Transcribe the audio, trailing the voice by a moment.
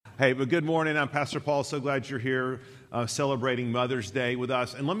Hey, but good morning. I'm Pastor Paul. So glad you're here celebrating Mother's Day with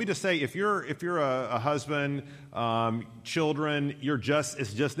us. And let me just say, if you're a husband, children,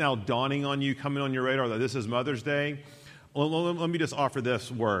 it's just now dawning on you, coming on your radar that this is Mother's Day. Let me just offer this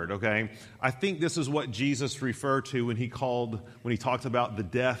word, okay? I think this is what Jesus referred to when he talked about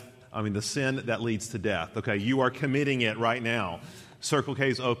the sin that leads to death. Okay, you are committing it right now. Circle K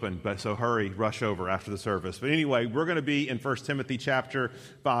is open, but so hurry, rush over after the service. But anyway, we're going to be in 1 Timothy chapter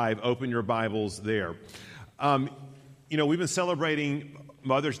 5. Open your Bibles there. We've been celebrating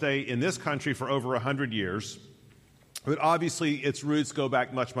Mother's Day in this country for over 100 years, but obviously its roots go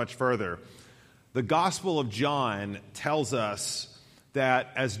back much, much further. The Gospel of John tells us that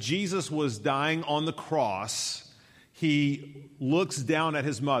as Jesus was dying on the cross, he looks down at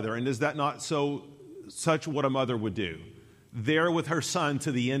his mother, and is that not such what a mother would do? There with her son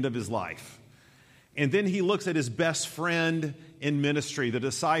to the end of his life. And then he looks at his best friend in ministry, the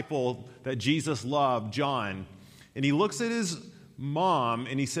disciple that Jesus loved, John. And he looks at his mom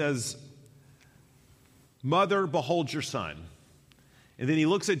and he says, "Mother, behold your son." And then he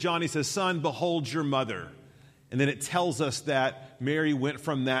looks at John and he says, "Son, behold your mother." And then it tells us that Mary went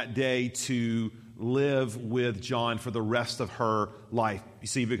from that day to live with John for the rest of her life. You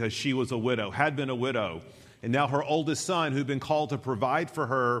see, because she was a widow, had been a widow. And now her oldest son, who'd been called to provide for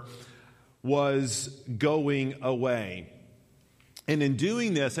her, was going away. And in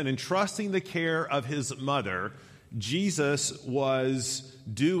doing this and entrusting the care of his mother, Jesus was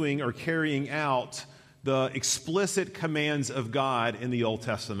doing or carrying out the explicit commands of God in the Old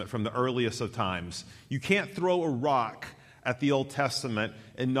Testament from the earliest of times. You can't throw a rock at the Old Testament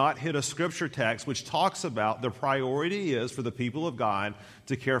and not hit a scripture text which talks about the priority is for the people of God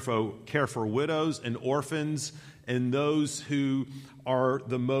to care for widows and orphans and those who are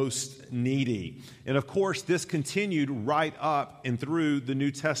the most needy. And of course, this continued right up and through the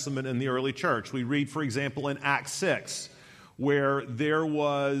New Testament and the early church. We read, for example, in Acts 6, where there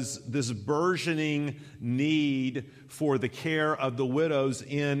was this burgeoning need for the care of the widows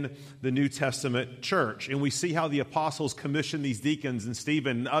in the New Testament church. And we see how the apostles commissioned these deacons and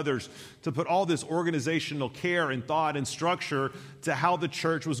Stephen and others to put all this organizational care and thought and structure to how the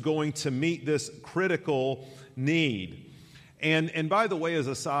church was going to meet this critical need. And by the way, as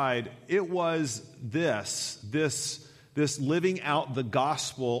a side, it was this living out the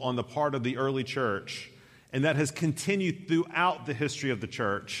gospel on the part of the early church, and that has continued throughout the history of the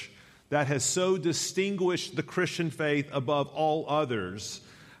church, that has so distinguished the Christian faith above all others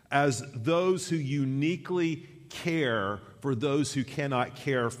as those who uniquely care for those who cannot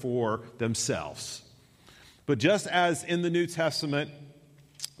care for themselves. But just as in the New Testament,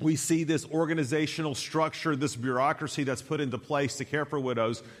 we see this organizational structure, this bureaucracy that's put into place to care for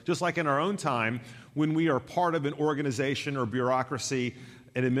widows, just like in our own time, when we are part of an organization or bureaucracy,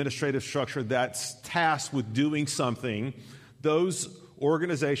 an administrative structure that's tasked with doing something, those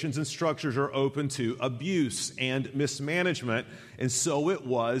organizations and structures are open to abuse and mismanagement. And so it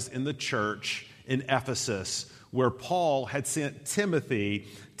was in the church in Ephesus, where Paul had sent Timothy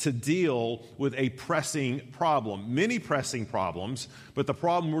to deal with a pressing problem, many pressing problems. But the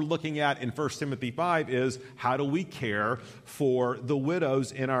problem we're looking at in 1 Timothy 5 is, how do we care for the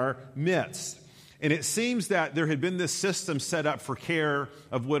widows in our midst? And it seems that there had been this system set up for care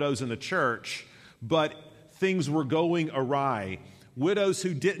of widows in the church, but things were going awry. Widows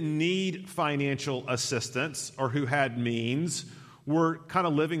who didn't need financial assistance or who had means were kind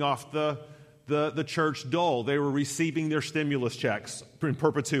of living off the church dole. They were receiving their stimulus checks in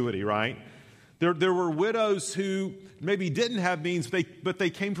perpetuity, right? There were widows who maybe didn't have means, but they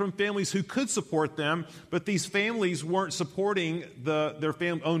came from families who could support them, but these families weren't supporting their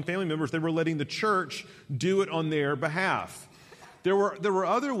own family members. They were letting the church do it on their behalf. There were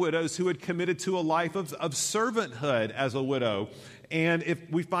other widows who had committed to a life of servanthood as a widow, and if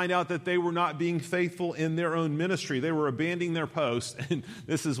we find out that they were not being faithful in their own ministry, they were abandoning their post, and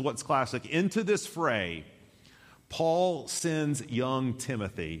this is what's classic. Into this fray, Paul sends young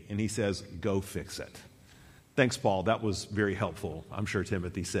Timothy, and he says, "Go fix it." Thanks, Paul. That was very helpful, I'm sure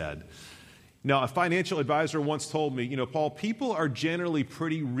Timothy said. Now, a financial advisor once told me, Paul, people are generally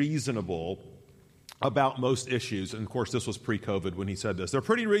pretty reasonable about most issues. And, of course, this was pre-COVID when he said this. They're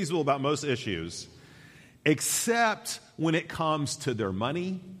pretty reasonable about most issues, except when it comes to their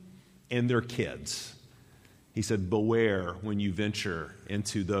money and their kids. He said, beware when you venture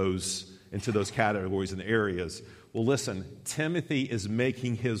into those categories and areas. Well, listen, Timothy is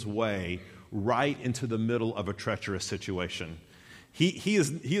making his way right into the middle of a treacherous situation. He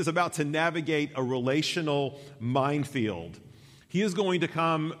is about to navigate a relational minefield. He is going to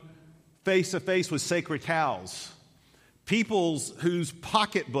come face to face with sacred cows, peoples whose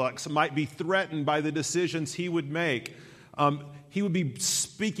pocketbooks might be threatened by the decisions he would make. He would be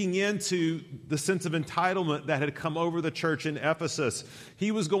speaking into the sense of entitlement that had come over the church in Ephesus.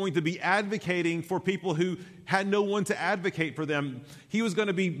 He was going to be advocating for people who had no one to advocate for them. He was going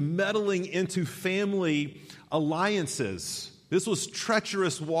to be meddling into family alliances. This was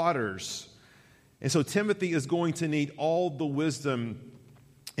treacherous waters. And so Timothy is going to need all the wisdom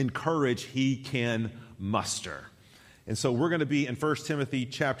and courage he can muster. And so we're going to be in 1 Timothy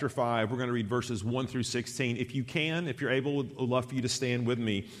chapter 5. We're going to read verses 1 through 16. If you can, if you're able, I'd love for you to stand with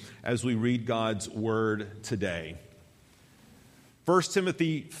me as we read God's word today. 1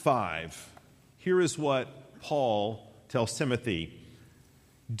 Timothy 5. Here is what Paul tells Timothy.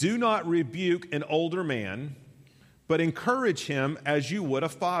 Do not rebuke an older man, but encourage him as you would a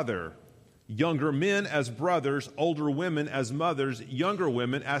father. Younger men as brothers, older women as mothers, younger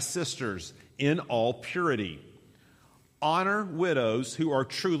women as sisters, in all purity. Honor widows who are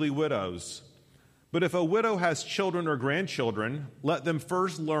truly widows. But if a widow has children or grandchildren, let them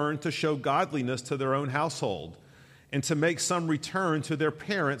first learn to show godliness to their own household and to make some return to their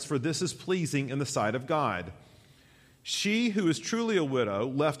parents, for this is pleasing in the sight of God. She who is truly a widow,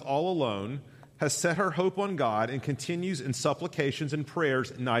 left all alone, has set her hope on God and continues in supplications and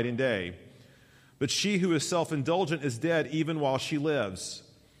prayers night and day. But she who is self-indulgent is dead even while she lives.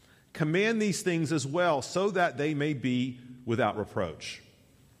 Command these things as well, so that they may be without reproach.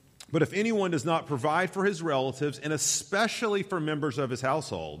 But if anyone does not provide for his relatives, and especially for members of his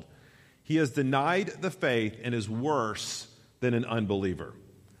household, he has denied the faith and is worse than an unbeliever.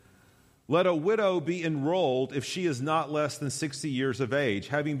 Let a widow be enrolled if she is not less than 60 years of age,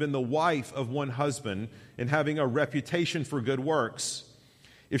 having been the wife of one husband and having a reputation for good works.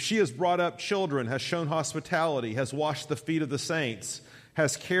 If she has brought up children, has shown hospitality, has washed the feet of the saints,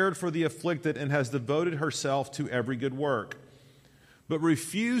 has cared for the afflicted, and has devoted herself to every good work. But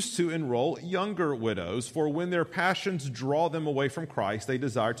refuse to enroll younger widows, for when their passions draw them away from Christ, they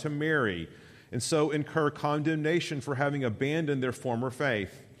desire to marry, and so incur condemnation for having abandoned their former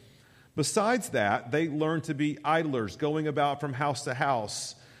faith. Besides that, they learn to be idlers, going about from house to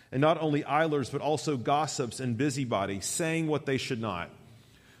house, and not only idlers, but also gossips and busybodies, saying what they should not.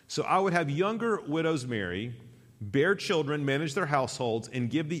 So I would have younger widows marry, bear children, manage their households, and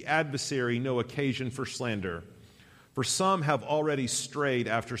give the adversary no occasion for slander. For some have already strayed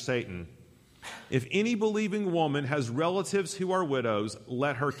after Satan. If any believing woman has relatives who are widows,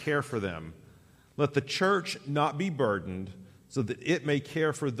 let her care for them. Let the church not be burdened, so that it may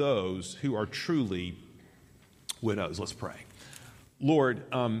care for those who are truly widows. Let's pray. Lord,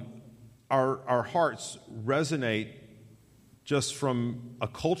 our hearts resonate just from a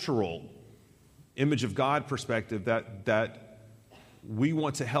cultural image of God perspective that we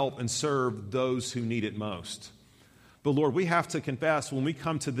want to help and serve those who need it most. But Lord, we have to confess when we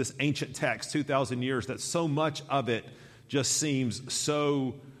come to this ancient text, 2,000 years, that so much of it just seems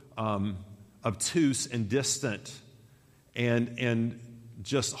so obtuse and distant and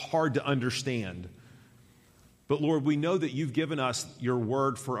just hard to understand. But Lord, we know that you've given us your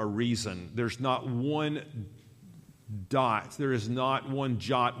word for a reason. There's not one dot, there is not one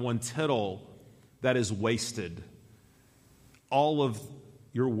jot, one tittle that is wasted. All of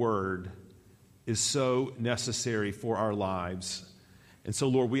your word is so necessary for our lives. And so,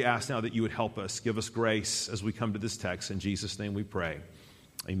 Lord, we ask now that you would help us, give us grace as we come to this text. In Jesus' name we pray.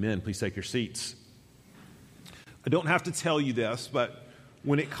 Amen. Please take your seats. I don't have to tell you this, but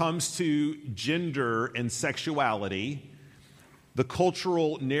when it comes to gender and sexuality, the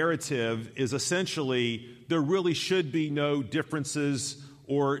cultural narrative is essentially there really should be no differences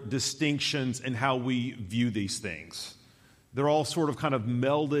or distinctions in how we view these things. They're all sort of kind of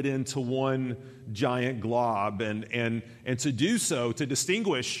melded into one giant glob, and to do so, to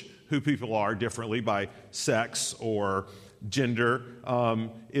distinguish who people are differently by sex or gender,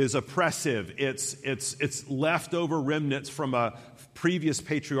 is oppressive. It's leftover remnants from a previous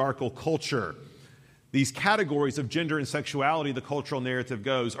patriarchal culture. These categories of gender and sexuality, the cultural narrative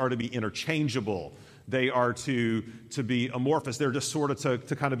goes, are to be interchangeable. They are to be amorphous. They're just sort of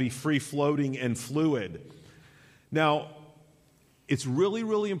to kind of be free-floating and fluid. Now, it's really,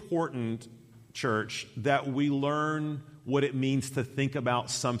 really important, church, that we learn what it means to think about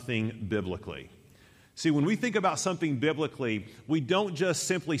something biblically. See, when we think about something biblically, we don't just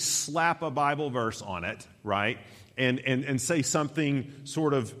simply slap a Bible verse on it, right, and say something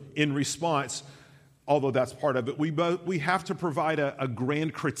sort of in response, although that's part of it. We have to provide a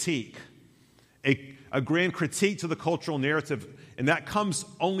grand critique, a grand critique to the cultural narrative, and that comes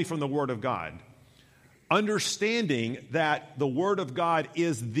only from the Word of God. Understanding that the Word of God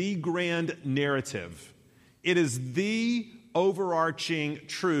is the grand narrative. It is the overarching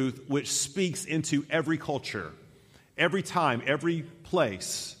truth which speaks into every culture, every time, every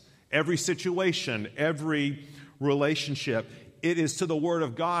place, every situation, every relationship. It is to the Word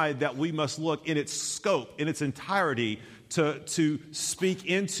of God that we must look in its scope, in its entirety, to speak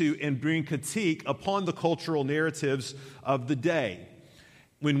into and bring critique upon the cultural narratives of the day.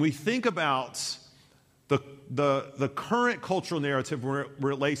 When we think about the current cultural narrative where it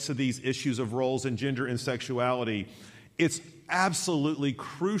relates to these issues of roles and gender and sexuality, it's absolutely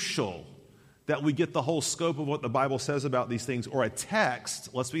crucial that we get the whole scope of what the Bible says about these things, or a text,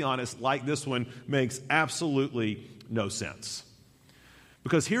 let's be honest, like this one makes absolutely no sense.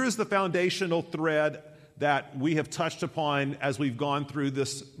 Because here is the foundational thread that we have touched upon as we've gone through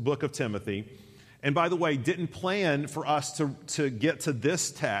this book of Timothy. And by the way, didn't plan for us to get to this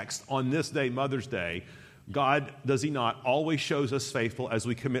text on this day, Mother's Day. God, does he not, always shows us faithful as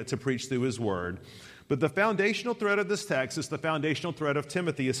we commit to preach through his word. But the foundational thread of this text, is the foundational thread of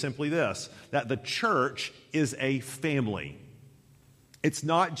Timothy, is simply this, that the church is a family. It's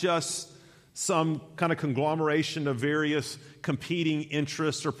not just some kind of conglomeration of various competing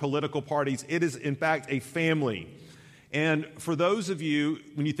interests or political parties. It is, in fact, a family. And for those of you,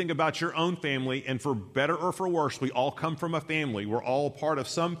 when you think about your own family, and for better or for worse, we all come from a family. We're all part of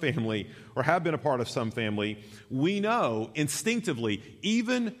some family or have been a part of some family. We know instinctively,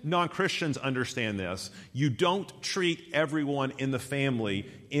 even non-Christians understand this, you don't treat everyone in the family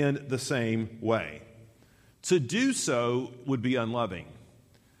in the same way. To do so would be unloving.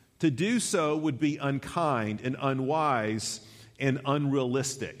 To do so would be unkind and unwise and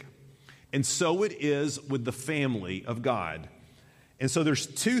unrealistic. And so it is with the family of God. And so there's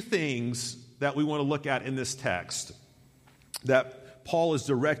two things that we want to look at in this text that Paul is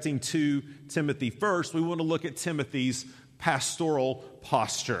directing to Timothy. First, we want to look at Timothy's pastoral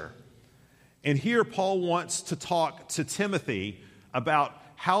posture. And here Paul wants to talk to Timothy about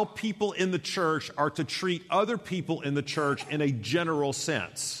how people in the church are to treat other people in the church in a general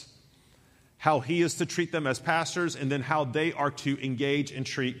sense. How he is to treat them as pastors, and then how they are to engage and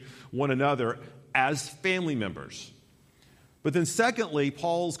treat one another as family members. But then secondly,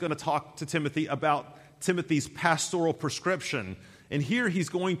 Paul's going to talk to Timothy about Timothy's pastoral prescription. And here he's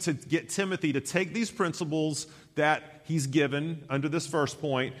going to get Timothy to take these principles that he's given under this first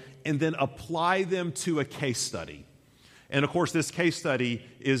point and then apply them to a case study. And of course, this case study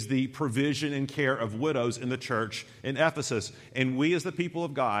is the provision and care of widows in the church in Ephesus. And we as the people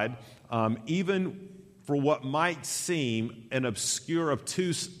of God, even for what might seem an obscure,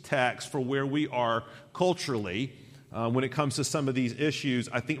 obtuse text for where we are culturally, when it comes to some of these issues,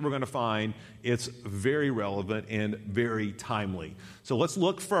 I think we're going to find it's very relevant and very timely. So let's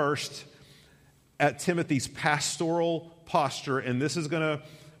look first at Timothy's pastoral posture, and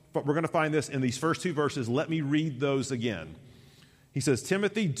we're going to find this in these first two verses. Let me read those again. He says,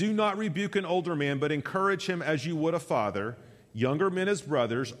 Timothy, do not rebuke an older man, but encourage him as you would a father, younger men as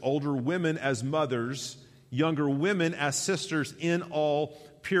brothers, older women as mothers, younger women as sisters in all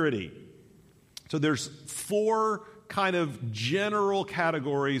purity. So there's four kind of general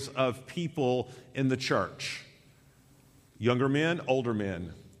categories of people in the church. Younger men, older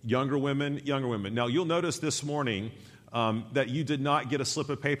men, younger women, younger women. Now you'll notice this morning that you did not get a slip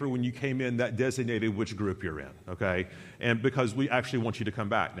of paper when you came in that designated which group you're in, okay? And because we actually want you to come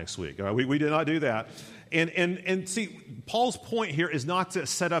back next week. All right? We did not do that. And see, Paul's point here is not to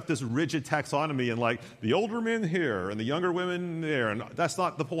set up this rigid taxonomy and like the older men here and the younger women there. And that's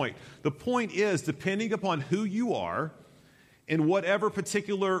not the point. The point is, depending upon who you are in whatever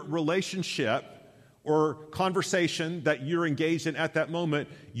particular relationship or conversation that you're engaged in at that moment,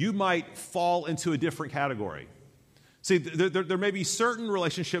 you might fall into a different category. See, there may be certain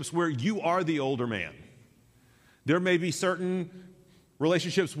relationships where you are the older man. There may be certain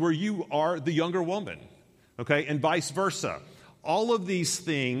relationships where you are the younger woman, okay, and vice versa. All of these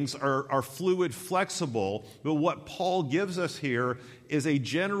things are fluid, flexible, but what Paul gives us here is a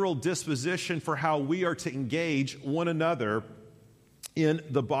general disposition for how we are to engage one another in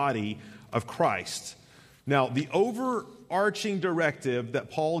the body of Christ. Now, the overarching directive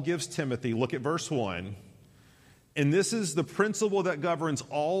that Paul gives Timothy, look at verse 1, and this is the principle that governs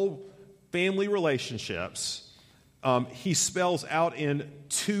all family relationships. He spells out in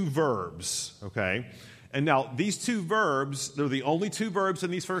two verbs, okay? And now, these two verbs, they're the only two verbs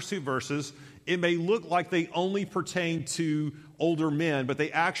in these first two verses. It may look like they only pertain to older men, but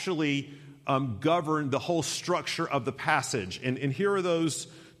they actually govern the whole structure of the passage. And here are those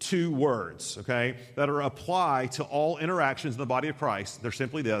two words, okay, that are applied to all interactions in the body of Christ. They're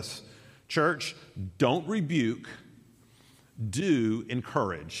simply this: church, don't rebuke, do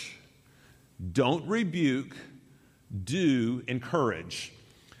encourage. Don't rebuke, do encourage.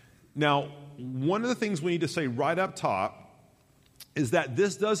 Now, one of the things we need to say right up top is that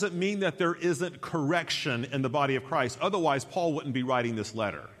this doesn't mean that there isn't correction in the body of Christ. Otherwise, Paul wouldn't be writing this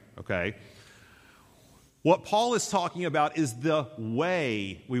letter, okay? What Paul is talking about is the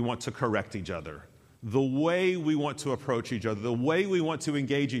way we want to correct each other, the way we want to approach each other, the way we want to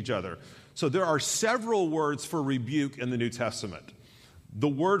engage each other. So there are several words for rebuke in the New Testament. The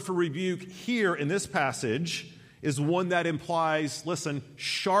word for rebuke here in this passage is one that implies, listen,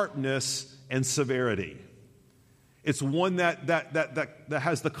 sharpness and severity. It's one that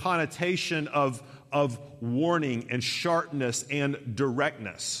has the connotation of warning and sharpness and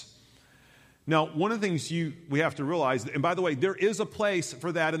directness. Now, one of the things we have to realize, and by the way, there is a place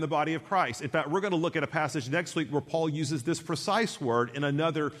for that in the body of Christ. In fact, we're going to look at a passage next week where Paul uses this precise word in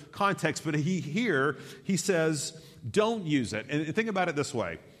another context, but he says, don't use it. And think about it this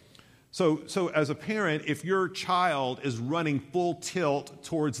way. So as a parent, if your child is running full tilt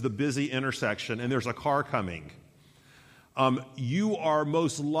towards the busy intersection and there's a car coming, you are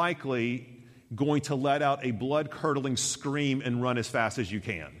most likely going to let out a blood-curdling scream and run as fast as you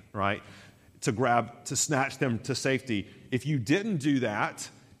can, right? To snatch them to safety. If you didn't do that,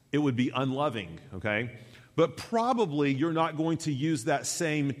 it would be unloving, okay? But probably you're not going to use that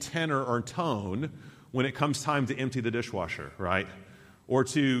same tenor or tone when it comes time to empty the dishwasher, right? Or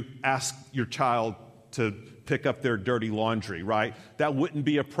to ask your child to pick up their dirty laundry, right? That wouldn't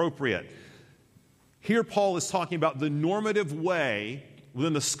be appropriate. Here Paul is talking about the normative way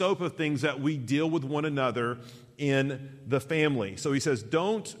within the scope of things that we deal with one another in the family. So he says,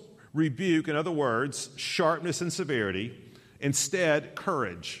 don't rebuke, in other words, sharpness and severity. Instead,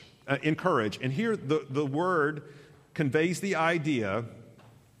 encourage. And here the word conveys the idea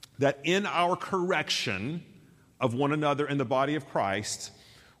that in our correction of one another in the body of Christ,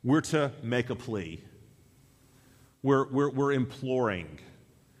 we're to make a plea. We're imploring.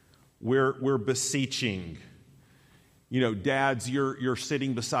 We're beseeching. You know, dads, you're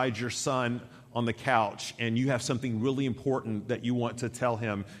sitting beside your son on the couch and you have something really important that you want to tell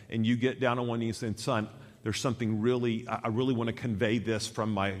him, and you get down on one knee and say, son, there's something I really want to convey this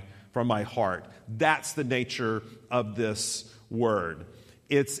from my heart. That's the nature of this word.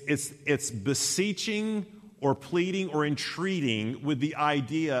 It's beseeching or pleading or entreating with the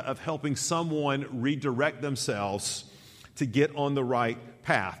idea of helping someone redirect themselves to get on the right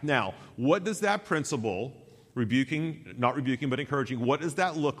path. Now, what does that principle, not rebuking, but encouraging, what does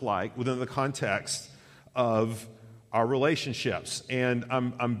that look like within the context of our relationships? And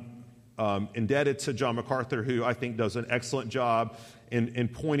I'm indebted to John MacArthur, who I think does an excellent job in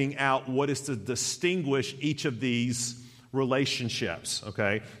pointing out what is to distinguish each of these relationships,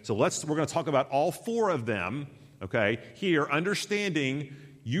 okay? So we're going to talk about all four of them, okay? Here, understanding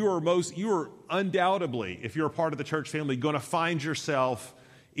you are undoubtedly, if you're a part of the church family, going to find yourself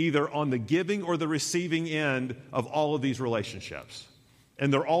either on the giving or the receiving end of all of these relationships.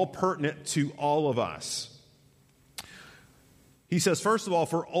 And they're all pertinent to all of us. He says, first of all,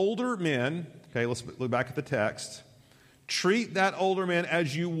 for older men, okay, let's look back at the text. Treat that older man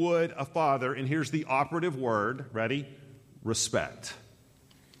as you would a father. And here's the operative word. Ready? Respect.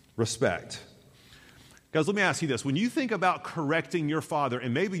 Respect. Guys, let me ask you this. When you think about correcting your father,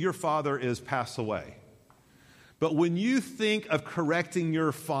 and maybe your father is passed away, but when you think of correcting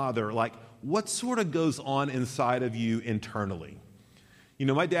your father, like what sort of goes on inside of you internally? You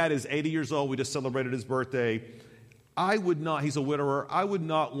know, my dad is 80 years old. We just celebrated his birthday. He's a widower. I would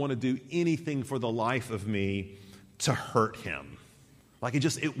not want to do anything for the life of me to hurt him. Like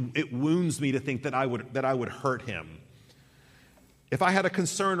it wounds me to think that I would hurt him. If I had a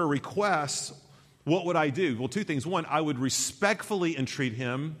concern or request, what would I do? Well, two things. One, I would respectfully entreat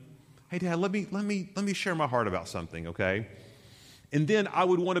him. Hey, Dad, let me share my heart about something, okay? And then I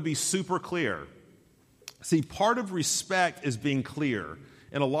would want to be super clear. See, part of respect is being clear.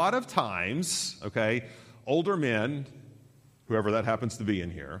 And a lot of times, okay, older men, whoever that happens to be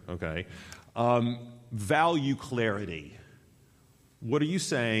in here, okay, value clarity. What are you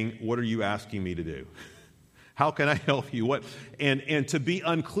saying? What are you asking me to do? How can I help you? And to be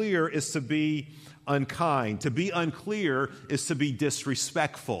unclear is to be unkind. To be unclear is to be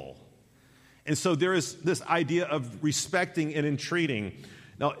disrespectful. And so there is this idea of respecting and entreating.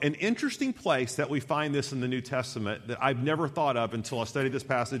 Now, an interesting place that we find this in the New Testament that I've never thought of until I studied this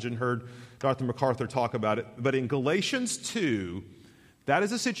passage and heard Dr. MacArthur talk about it, but in Galatians 2, that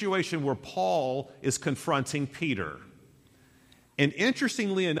is a situation where Paul is confronting Peter. And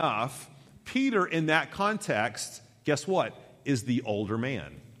interestingly enough, Peter in that context, guess what, is the older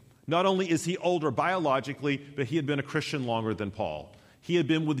man. Not only is he older biologically, but he had been a Christian longer than Paul. He had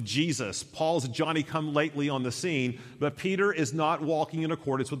been with Jesus. Paul's Johnny-come-lately on the scene, but Peter is not walking in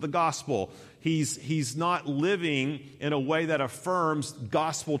accordance with the gospel. He's not living in a way that affirms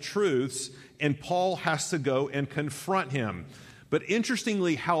gospel truths, and Paul has to go and confront him. But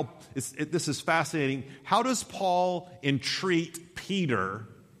interestingly, this is fascinating. How does Paul entreat Peter,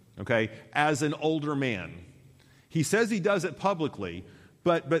 as an older man? He says he does it publicly,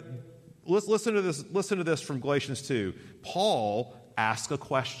 but let's listen to this. Listen to this from Galatians 2. Paul asks a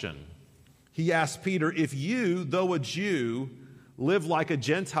question. He asks Peter, if you, though a Jew, live like a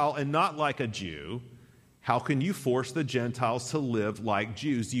Gentile and not like a Jew, how can you force the Gentiles to live like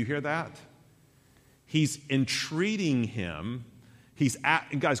Jews? Do you hear that? He's entreating him.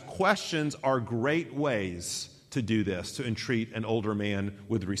 And guys, questions are great ways to do this, to entreat an older man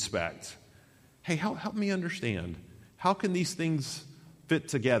with respect. Hey, help me understand. How can these things fit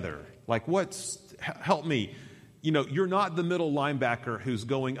together? Help me. You're not the middle linebacker who's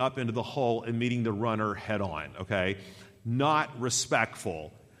going up into the hole and meeting the runner head on, okay? Not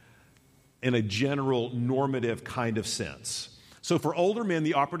respectful in a general normative kind of sense. So for older men,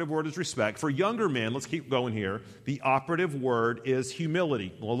 the operative word is respect. For younger men, let's keep going here, the operative word is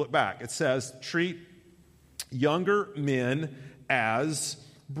humility. We'll look back. It says, treat younger men as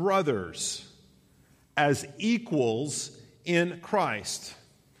brothers, as equals in Christ.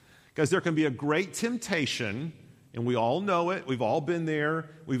 Because there can be a great temptation, and we all know it, we've all been there,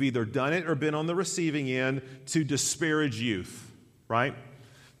 we've either done it or been on the receiving end, to disparage youth, right?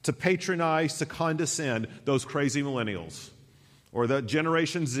 To patronize, to condescend those crazy millennials, or the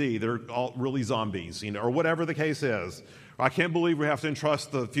Generation Z, they're all really zombies, or whatever the case is. I can't believe we have to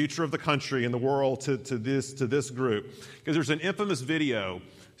entrust the future of the country and the world to this group. Because there's an infamous video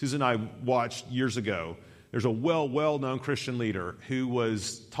Susan and I watched years ago. There's a well-known Christian leader who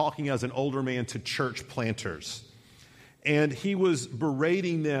was talking as an older man to church planters. And he was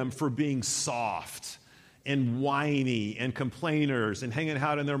berating them for being soft and whiny and complainers and hanging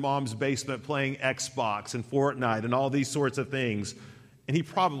out in their mom's basement playing Xbox and Fortnite and all these sorts of things. And he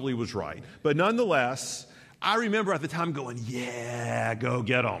probably was right. But nonetheless, I remember at the time going, yeah, go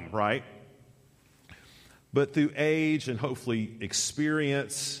get them, right? But through age and hopefully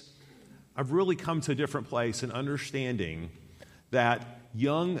experience, I've really come to a different place in understanding that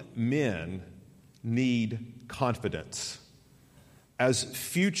young men need confidence. As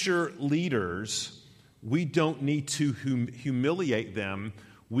future leaders, we don't need to humiliate them.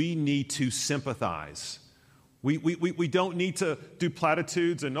 We need to sympathize. We don't need to do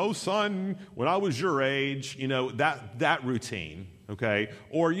platitudes and, oh, son, when I was your age, that routine, okay?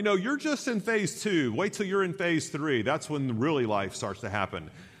 Or, you're just in phase 2. Wait till you're in phase 3. That's when really life starts to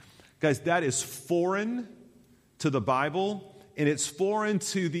happen. Guys, that is foreign to the Bible, and it's foreign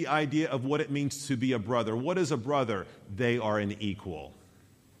to the idea of what it means to be a brother. What is a brother? They are an equal.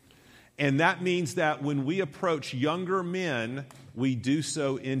 And that means that when we approach younger men, we do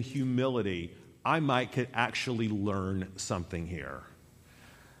so in humility. I could actually learn something here.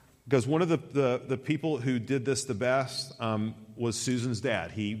 Because one of the people who did this the best was Susan's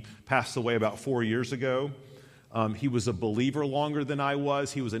dad. He passed away about 4 years ago. He was a believer longer than I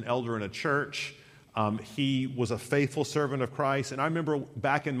was. He was an elder in a church. He was a faithful servant of Christ. And I remember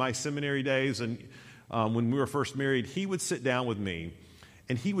back in my seminary days and when we were first married, he would sit down with me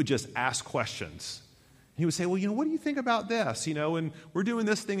and he would just ask questions. He would say, well, what do you think about this? And we're doing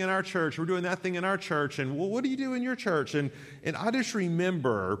this thing in our church. We're doing that thing in our church. And, well, what do you do in your church? And I just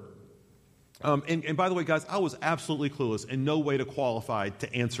remember, and by the way, guys, I was absolutely clueless and no way to qualify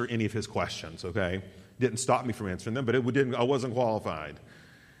to answer any of his questions, okay? Didn't stop me from answering them, but I wasn't qualified.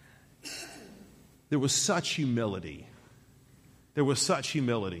 There was such humility.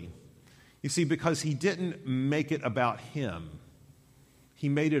 You see, because he didn't make it about him. He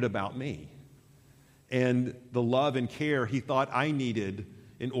made it about me. And the love and care he thought I needed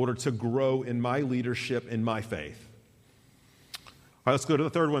in order to grow in my leadership and my faith. All right, let's go to the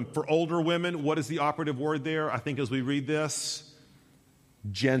third one. For older women, what is the operative word there? I think as we read this,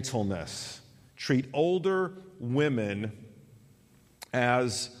 gentleness. Treat older women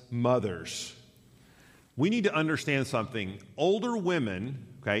as mothers. We need to understand something. Older women,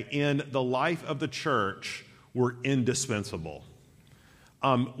 in the life of the church were indispensable.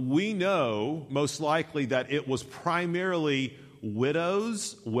 We know most likely that it was primarily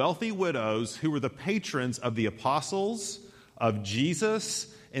widows, wealthy widows, who were the patrons of the apostles, of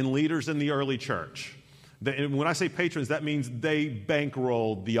Jesus, and leaders in the early church. And when I say patrons, that means they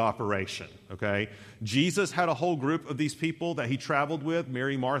bankrolled the operation, okay? Jesus had a whole group of these people that he traveled with,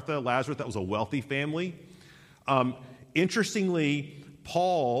 Mary, Martha, Lazarus. That was a wealthy family. Interestingly,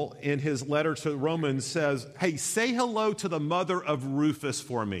 Paul, in his letter to Romans, says, hey, say hello to the mother of Rufus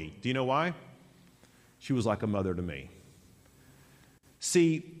for me. Do you know why? She was like a mother to me.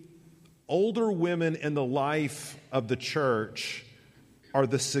 See, older women in the life of the church are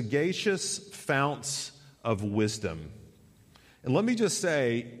the sagacious founts of wisdom. And let me just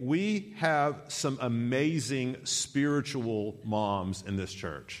say, we have some amazing spiritual moms in this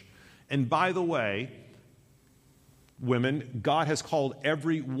church. And by the way, women, God has called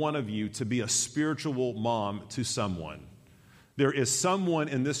every one of you to be a spiritual mom to someone. There is someone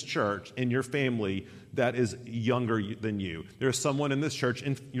in this church, in your family, that is younger than you. There's someone in this church,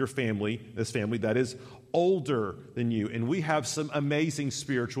 in your family, this family, that is older than you. And we have some amazing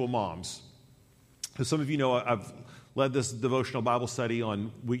spiritual moms. As some of you know, I've led this devotional Bible study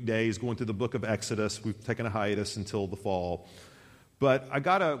on weekdays, going through the book of Exodus. We've taken a hiatus until the fall. But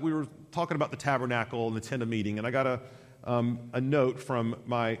we were talking about the tabernacle and the tent of meeting, and I got a note from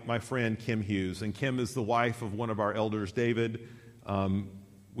my friend Kim Hughes. And Kim is the wife of one of our elders, David.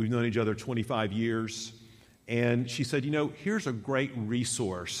 We've known each other 25 years. And she said, here's a great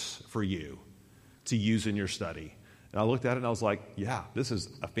resource for you to use in your study. And I looked at it and I was like, yeah, this is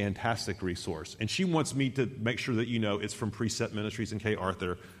a fantastic resource. And she wants me to make sure that it's from Precept Ministries and K.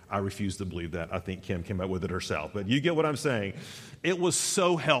 Arthur. I refuse to believe that. I think Kim came up with it herself. But you get what I'm saying. It was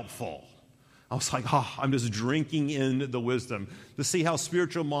so helpful. I was like, I'm just drinking in the wisdom to see how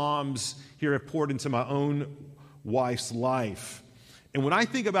spiritual moms here have poured into my own wife's life. And when I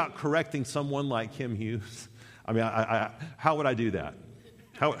think about correcting someone like Kim Hughes, how would I do that?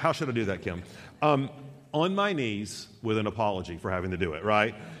 How should I do that, Kim? On my knees with an apology for having to do it,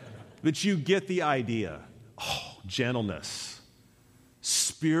 right? But you get the idea. Gentleness,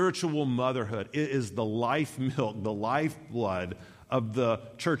 spiritual motherhood. It is the life milk, the lifeblood of the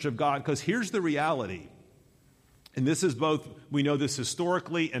church of God. Because here's the reality. And this is both, we know this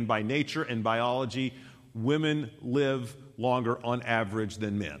historically and by nature and biology. Women live longer on average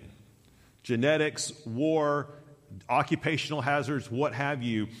than men. Genetics, war, occupational hazards, what have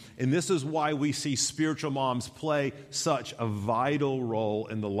you. And this is why we see spiritual moms play such a vital role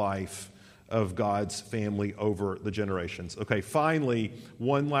in the life of God's family over the generations. Okay, finally,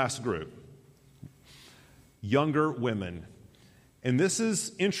 one last group. Younger women. And this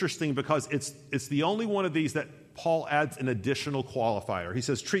is interesting because it's the only one of these that Paul adds an additional qualifier. He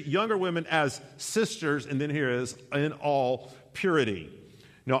says, treat younger women as sisters, and then here is, in all purity.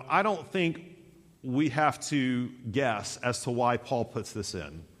 Now, I don't think we have to guess as to why Paul puts this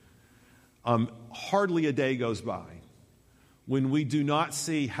in. Hardly a day goes by when we do not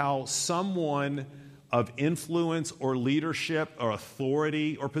see how someone of influence or leadership or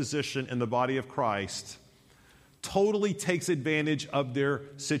authority or position in the body of Christ totally takes advantage of their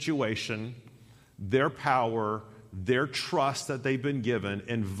situation, their power, their trust that they've been given,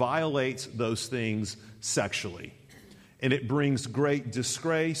 and violates those things sexually. And it brings great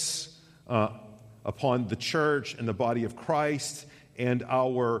disgrace upon the church and the body of Christ and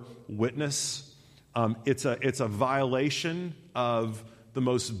our witness. It's a violation of the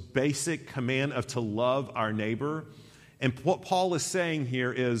most basic command of to love our neighbor. And what Paul is saying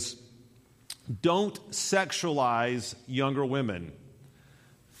here is, don't sexualize younger women.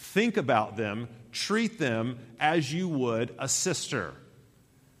 Think about them, treat them as you would a sister.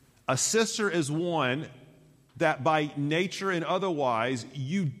 A sister is one that by nature and otherwise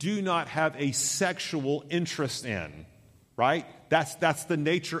you do not have a sexual interest in, right? That's the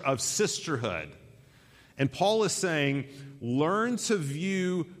nature of sisterhood. And Paul is saying, learn to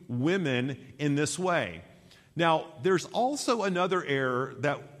view women in this way. Now, there's also another error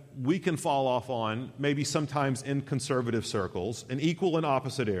that we can fall off on, maybe sometimes in conservative circles, an equal and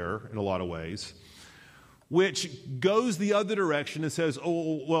opposite error in a lot of ways, which goes the other direction and says,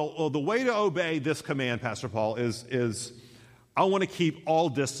 the way to obey this command, Pastor Paul, is I want to keep all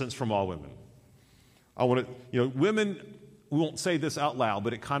distance from all women. I want to, women, we won't say this out loud,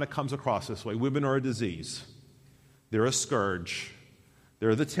 but it kind of comes across this way. Women are a disease. They're a scourge.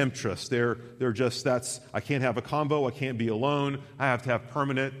 They're the temptress. They're just, I can't have a combo. I can't be alone. I have to have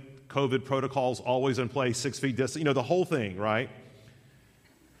permanent COVID protocols always in place, 6 feet distance, the whole thing, right?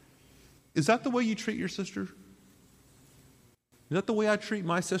 Is that the way you treat your sister? Is that the way I treat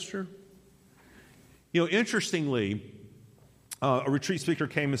my sister? Interestingly, a retreat speaker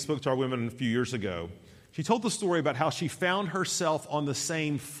came and spoke to our women a few years ago. She told the story about how she found herself on the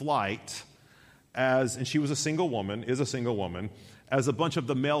same flight and she was a single woman, as a bunch of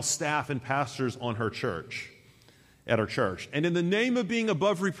the male staff and pastors at her church. And in the name of being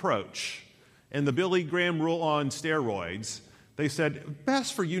above reproach and the Billy Graham rule on steroids, They said,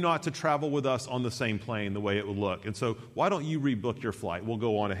 best for you not to travel with us on the same plane the way it would look. And so why don't you rebook your flight? We'll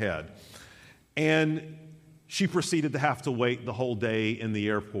go on ahead. And she proceeded to have to wait the whole day in the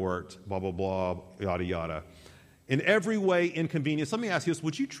airport, blah, blah, blah, yada, yada. In every way inconvenience. Let me ask you this.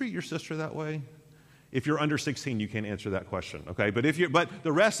 Would you treat your sister that way? If you're under 16, you can't answer that question, okay? But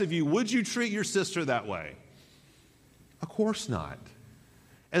the rest of you, would you treat your sister that way? Of course not.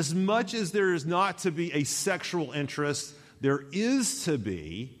 As much as there is not to be a sexual interest, there is to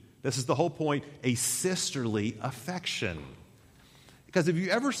be, this is the whole point, a sisterly affection. Because have you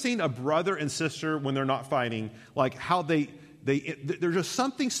ever seen a brother and sister when they're not fighting, like how there's just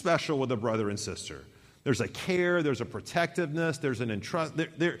something special with a brother and sister. There's a care, there's a protectiveness, there's an entrust.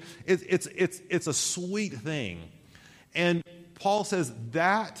 It's a sweet thing. And Paul says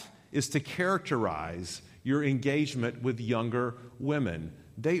that is to characterize your engagement with younger women.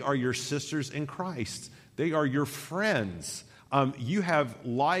 They are your sisters in Christ. They are your friends. You have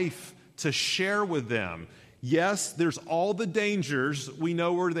life to share with them. Yes, there's all the dangers we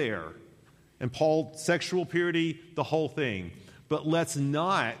know are there. And Paul, sexual purity, the whole thing. But let's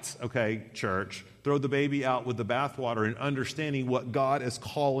not, okay, church, throw the baby out with the bathwater in understanding what God is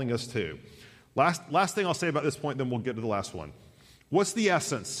calling us to. Last thing I'll say about this point, then we'll get to the last one. What's the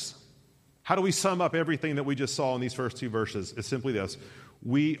essence? How do we sum up everything that we just saw in these first two verses? It's simply this.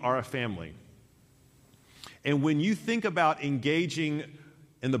 We are a family. And when you think about engaging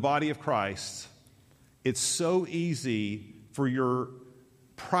in the body of Christ, it's so easy for your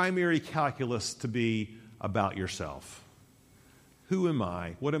primary calculus to be about yourself. Who am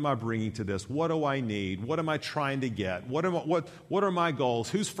I? What am I bringing to this? What do I need? What am I trying to get? What are my goals?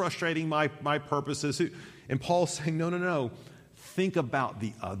 Who's frustrating my purposes? And Paul's saying, no. Think about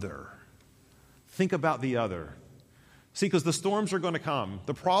the other. Think about the other. See, because the storms are going to come.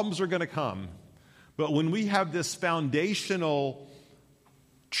 The problems are going to come. But when we have this foundational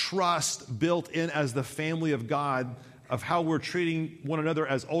trust built in as the family of God of how we're treating one another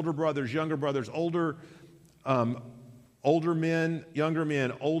as older brothers, younger brothers, older men, younger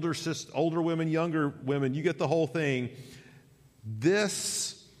men, older women, younger women, you get the whole thing.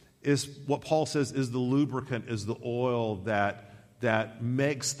 This is what Paul says is the lubricant, is the oil that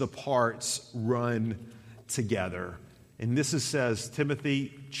makes the parts run together. And this says,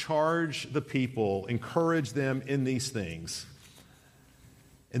 Timothy, charge the people, encourage them in these things.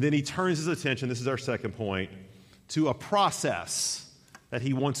 And then he turns his attention, this is our second point, to a process that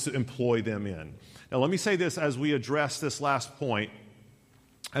he wants to employ them in. Now, let me say this as we address this last point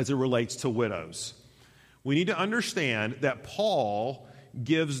as it relates to widows. We need to understand that Paul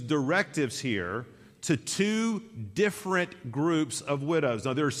gives directives here to two different groups of widows.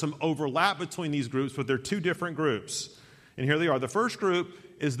 Now, there's some overlap between these groups, but they're two different groups. And here they are. The first group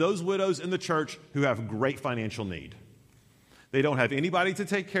is those widows in the church who have great financial need. They don't have anybody to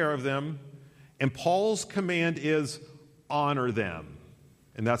take care of them, and Paul's command is honor them.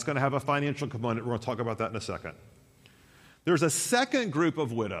 And that's going to have a financial component. We're going to talk about that in a second. There's a second group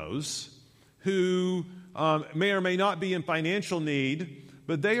of widows who may or may not be in financial need,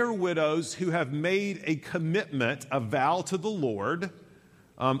 but they are widows who have made a commitment, a vow to the Lord,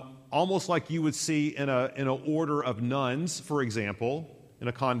 almost like you would see in an order of nuns, for example, in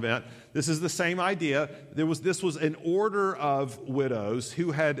a convent. This is the same idea. This was an order of widows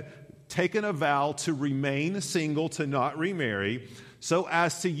who had taken a vow to remain single, to not remarry, so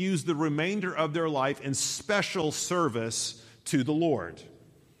as to use the remainder of their life in special service to the Lord.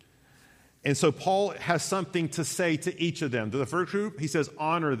 And so Paul has something to say to each of them. To the first group, he says,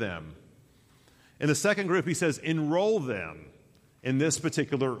 honor them. In the second group, he says, enroll them in this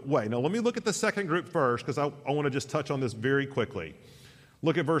particular way. Now, let me look at the second group first, because I want to just touch on this very quickly.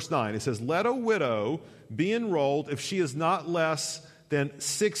 Look at verse 9. It says, let a widow be enrolled if she is not less than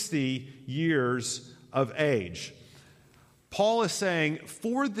 60 years of age. Paul is saying,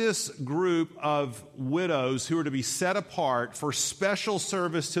 for this group of widows who are to be set apart for special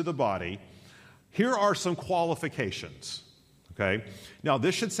service to the body, here are some qualifications. Okay? Now,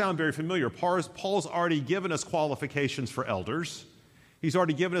 this should sound very familiar. Paul's already given us qualifications for elders. He's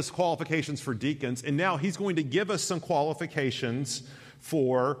already given us qualifications for deacons. And now he's going to give us some qualifications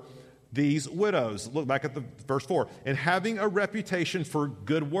for these widows. Look back at the verse 4. And having a reputation for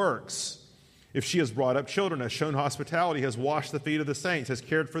good works. If she has brought up children, has shown hospitality, has washed the feet of the saints, has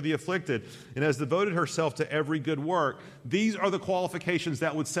cared for the afflicted, and has devoted herself to every good work. These are the qualifications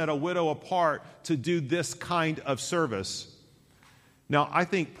that would set a widow apart to do this kind of service. Now, I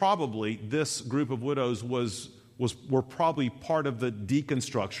think probably this group of widows were probably part of the deacon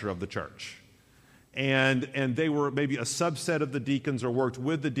structure of the church. And they were maybe a subset of the deacons or worked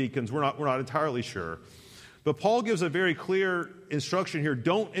with the deacons. We're not entirely sure. But Paul gives a very clear instruction here.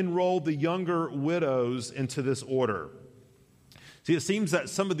 Don't enroll the younger widows into this order. See, it seems that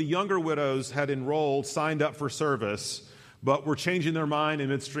some of the younger widows had enrolled, signed up for service, but were changing their mind in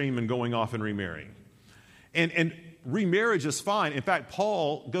midstream and going off and remarrying. And remarriage is fine. In fact,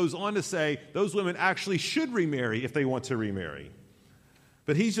 Paul goes on to say those women actually should remarry if they want to remarry.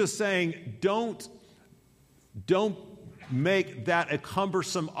 But he's just saying, don't make that a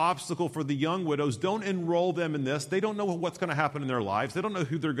cumbersome obstacle for the young widows. Don't enroll them in this. They don't know what's going to happen in their lives. They don't know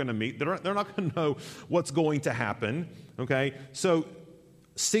who they're going to meet. They're not going to know what's going to happen. Okay? So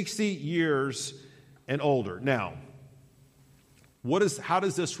 60 years and older. Now, how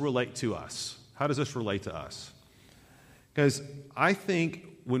does this relate to us? How does this relate to us? Because I think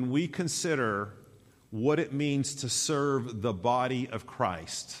when we consider what it means to serve the body of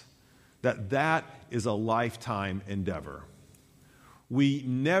Christ, that is a lifetime endeavor. We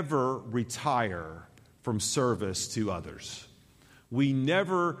never retire from service to others. We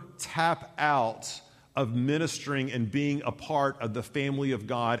never tap out of ministering and being a part of the family of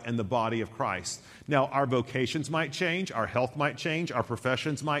God and the body of Christ. Now, our vocations might change, our health might change, our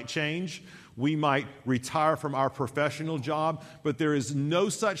professions might change. We might retire from our professional job, but there is no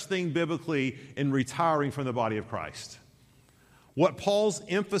such thing biblically in retiring from the body of Christ. What Paul's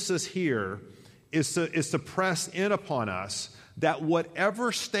emphasis here is to press in upon us that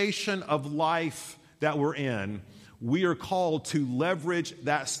whatever station of life that we're in, we are called to leverage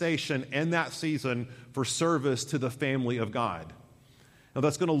that station and that season for service to the family of God. Now,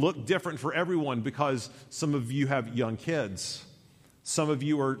 that's going to look different for everyone because some of you have young kids. Some of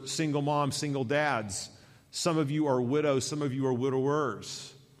you are single moms, single dads. Some of you are widows. Some of you are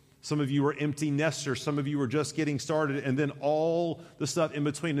widowers. Some of you are empty nesters. Some of you are just getting started, and then all the stuff in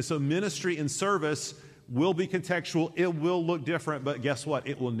between. And so ministry and service will be contextual. It will look different, but guess what?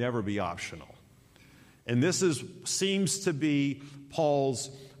 It will never be optional. And this seems to be Paul's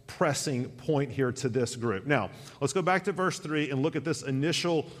pressing point here to this group. Now, let's go back to verse 3 and look at this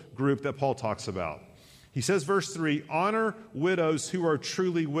initial group that Paul talks about. He says, verse 3, honor widows who are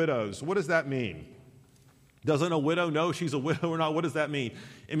truly widows. What does that mean? Doesn't a widow know she's a widow or not? What does that mean?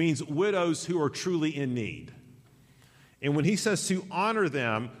 It means widows who are truly in need. And when he says to honor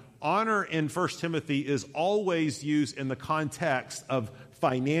them, honor in 1 Timothy is always used in the context of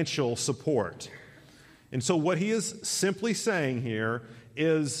financial support. And so what he is simply saying here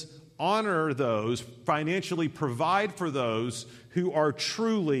is honor those, financially provide for those who are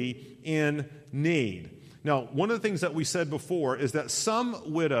truly in need. Now, one of the things that we said before is that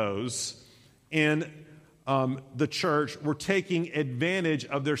some widows in the church were taking advantage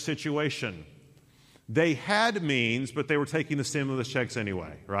of their situation. They had means, but they were taking the stimulus checks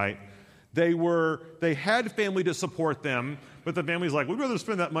anyway, right? They had family to support them, but the family's like, we'd rather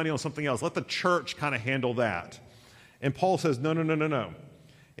spend that money on something else. Let the church kind of handle that. And Paul says, no.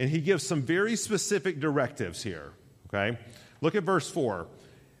 And he gives some very specific directives here, okay? Look at verse 4.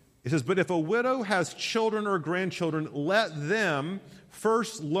 It says, but if a widow has children or grandchildren, let them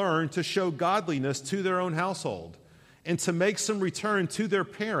first learn to show godliness to their own household and to make some return to their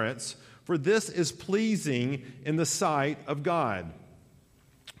parents, for this is pleasing in the sight of God.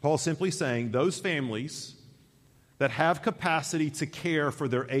 Paul's simply saying those families that have capacity to care for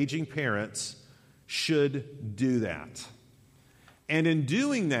their aging parents should do that. And in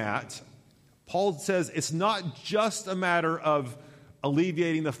doing that, Paul says it's not just a matter of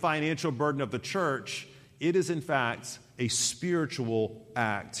alleviating the financial burden of the church. It is, in fact, a spiritual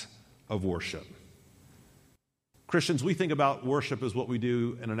act of worship. Christians, we think about worship as what we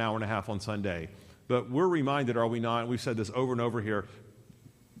do in an hour and a half on Sunday. But we're reminded, are we not? We've said this over and over here.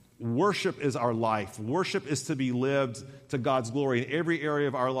 Worship is our life. Worship is to be lived to God's glory in every area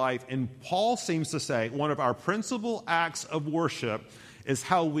of our life. And Paul seems to say one of our principal acts of worship is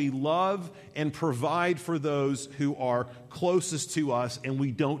how we love and provide for those who are closest to us, and we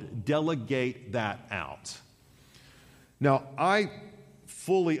don't delegate that out. Now, I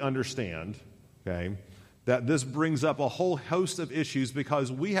fully understand, okay, that this brings up a whole host of issues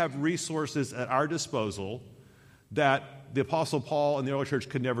because we have resources at our disposal that the Apostle Paul and the early church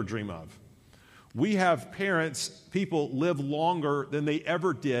could never dream of. We have people live longer than they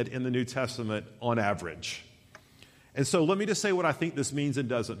ever did in the New Testament on average. And so let me just say what I think this means and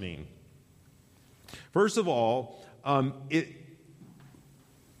doesn't mean. First of all, it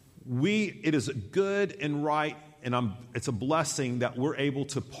is good and right, and it's a blessing that we're able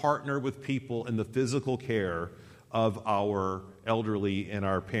to partner with people in the physical care of our elderly and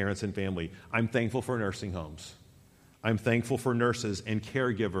our parents and family. I'm thankful for nursing homes. I'm thankful for nurses and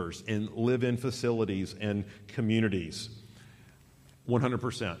caregivers in live-in facilities and communities.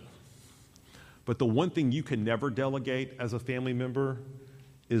 100%. But the one thing you can never delegate as a family member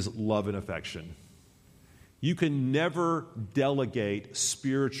is love and affection. You can never delegate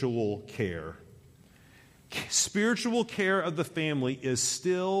spiritual care. Spiritual care of the family is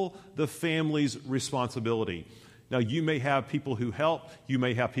still the family's responsibility. Now, you may have people who help, you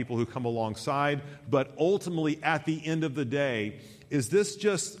may have people who come alongside, but ultimately, at the end of the day, is this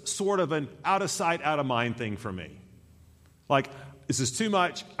just sort of an out of sight, out of mind thing for me? Like, this is too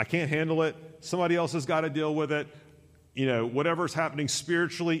much, I can't handle it, somebody else has got to deal with it. You know, whatever's happening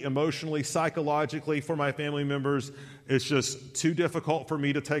spiritually, emotionally, psychologically for my family members, it's just too difficult for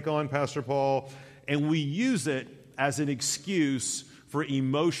me to take on, Pastor Paul. And we use it as an excuse for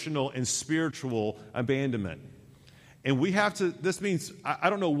emotional and spiritual abandonment. And we have to, this means, I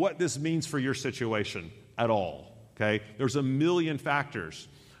don't know what this means for your situation at all, okay? There's a million factors.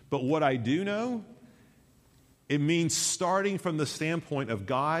 But what I do know, it means starting from the standpoint of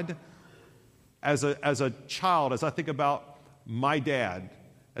God. As a child, as I think about my dad,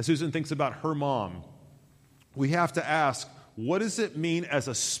 as Susan thinks about her mom, we have to ask, what does it mean as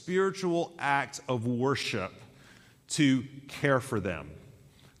a spiritual act of worship to care for them,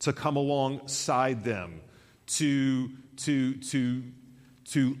 to come alongside them, to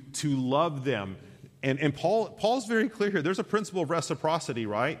love them? And Paul's very clear here. There's a principle of reciprocity,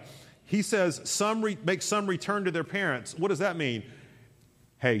 right? He says, make some return to their parents. What does that mean?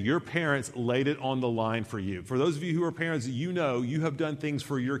 Hey, your parents laid it on the line for you. For those of you who are parents, you know you have done things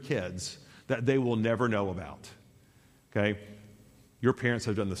for your kids that they will never know about. Okay? Your parents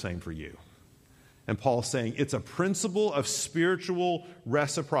have done the same for you. And Paul's saying it's a principle of spiritual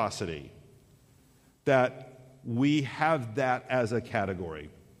reciprocity that we have that as a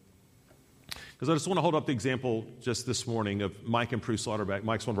category. Because I just want to hold up the example just this morning of Mike and Prue Slaughterback.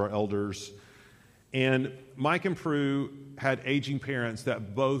 Mike's one of our elders. And Mike and Prue had aging parents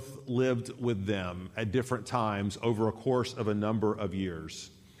that both lived with them at different times over a course of a number of years.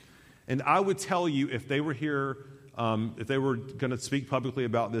 And I would tell you, if they were here, if they were going to speak publicly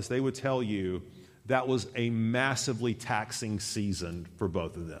about this, they would tell you that was a massively taxing season for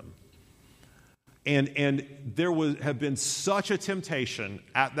both of them. And there have been such a temptation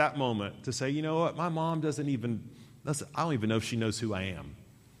at that moment to say, you know what, my mom I don't even know if she knows who I am.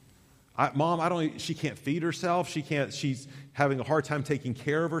 She can't feed herself. She's having a hard time taking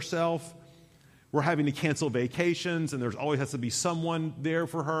care of herself. We're having to cancel vacations, and there's always has to be someone there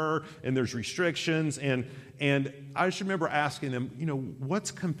for her, and there's restrictions. And I just remember asking them, you know, what's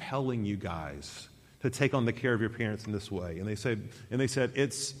compelling you guys to take on the care of your parents in this way? And they said,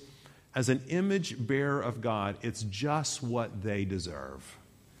 it's, as an image bearer of God, it's just what they deserve.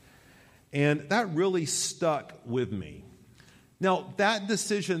 And that really stuck with me. Now, that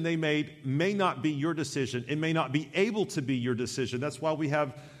decision they made may not be your decision. It may not be able to be your decision. That's why we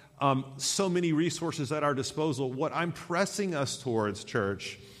have so many resources at our disposal. What I'm pressing us towards,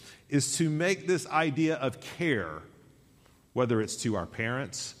 church, is to make this idea of care, whether it's to our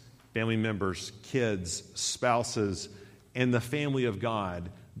parents, family members, kids, spouses, and the family of God,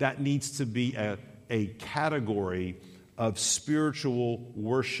 that needs to be a category of spiritual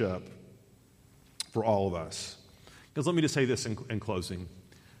worship for all of us. Because let me just say this in closing.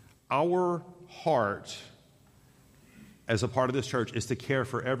 Our heart as a part of this church is to care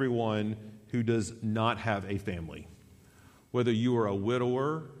for everyone who does not have a family. Whether you are a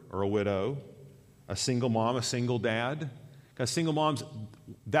widower or a widow, a single mom, a single dad. Because single moms,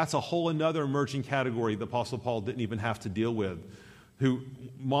 that's a whole another emerging category the Apostle Paul didn't even have to deal with.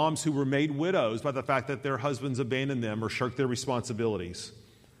 Moms who were made widows by the fact that their husbands abandoned them or shirked their responsibilities.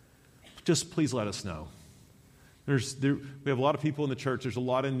 Just please let us know. We have a lot of people in the church. There's a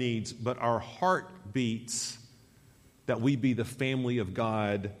lot of needs, but our heart beats that we be the family of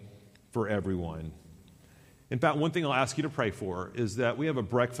God for everyone. In fact, one thing I'll ask you to pray for is that we have a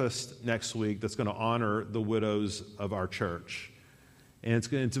breakfast next week that's going to honor the widows of our church. And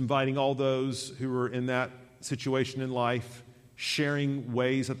it's inviting all those who are in that situation in life, sharing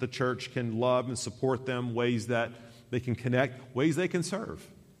ways that the church can love and support them, ways that they can connect, ways they can serve,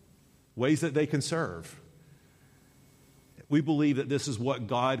 ways that they can serve. We believe that this is what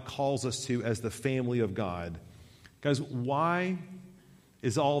God calls us to as the family of God. Guys, why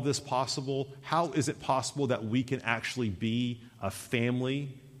is all this possible? How is it possible that we can actually be a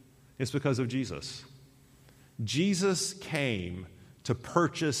family? It's because of Jesus. Jesus came to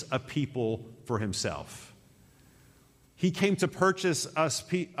purchase a people for himself. He came to purchase us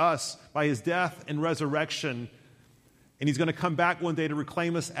by his death and resurrection, and he's going to come back one day to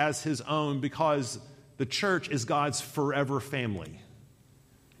reclaim us as his own because the church is God's forever family.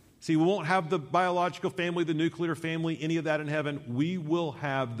 See, we won't have the biological family, the nuclear family, any of that in heaven. We will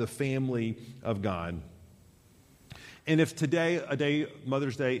have the family of God. And if today,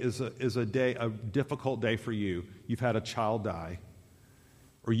 Mother's Day, is a difficult day for you, you've had a child die,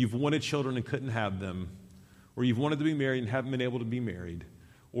 or you've wanted children and couldn't have them, or you've wanted to be married and haven't been able to be married,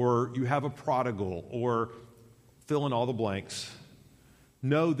 or you have a prodigal, or fill in all the blanks,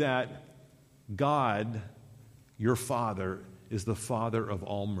 know that God, your Father, is the Father of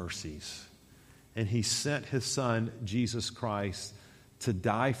all mercies. And He sent His Son, Jesus Christ, to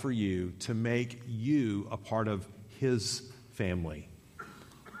die for you, to make you a part of His family.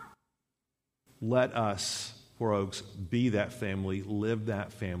 Let us, Four Oaks, be that family, live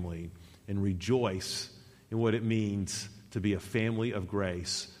that family, and rejoice in what it means to be a family of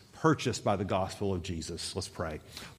grace, purchased by the gospel of Jesus. Let's pray.